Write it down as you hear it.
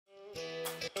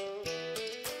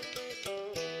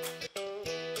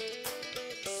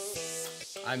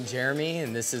I'm Jeremy,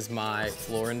 and this is my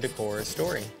Floor Decor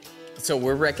story. So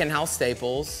we're Reckenhouse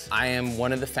Staples. I am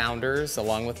one of the founders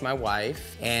along with my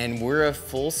wife, and we're a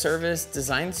full-service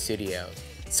design studio.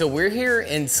 So we're here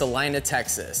in Celina,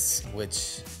 Texas,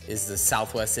 which is the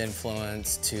Southwest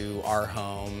influence to our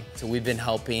home. So we've been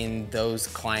helping those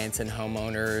clients and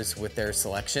homeowners with their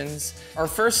selections. Our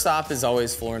first stop is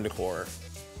always Floor Decor.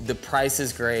 The price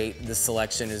is great, the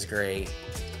selection is great.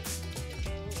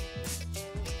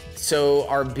 So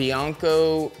our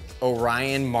Bianco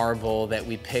Orion marble that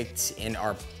we picked in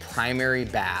our primary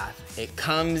bath, it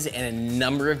comes in a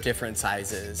number of different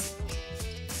sizes.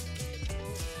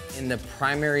 In the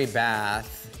primary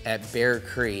bath at Bear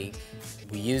Creek,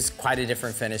 we used quite a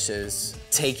different finishes.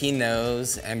 Taking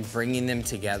those and bringing them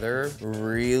together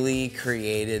really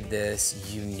created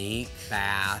this unique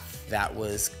bath that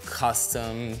was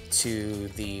custom to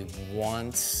the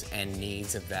wants and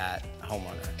needs of that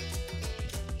homeowner.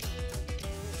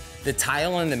 The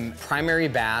tile in the primary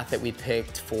bath that we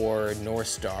picked for North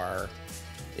Star,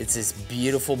 it's this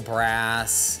beautiful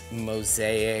brass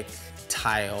mosaic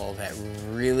tile that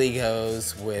really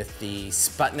goes with the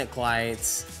Sputnik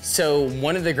lights. So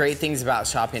one of the great things about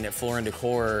shopping at Floor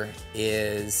Decor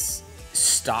is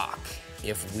stock.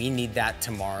 If we need that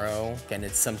tomorrow, and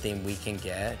it's something we can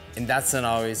get, and that's not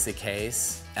always the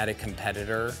case at a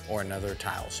competitor or another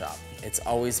tile shop. It's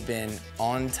always been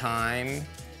on time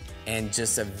and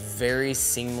just a very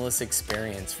seamless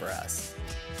experience for us.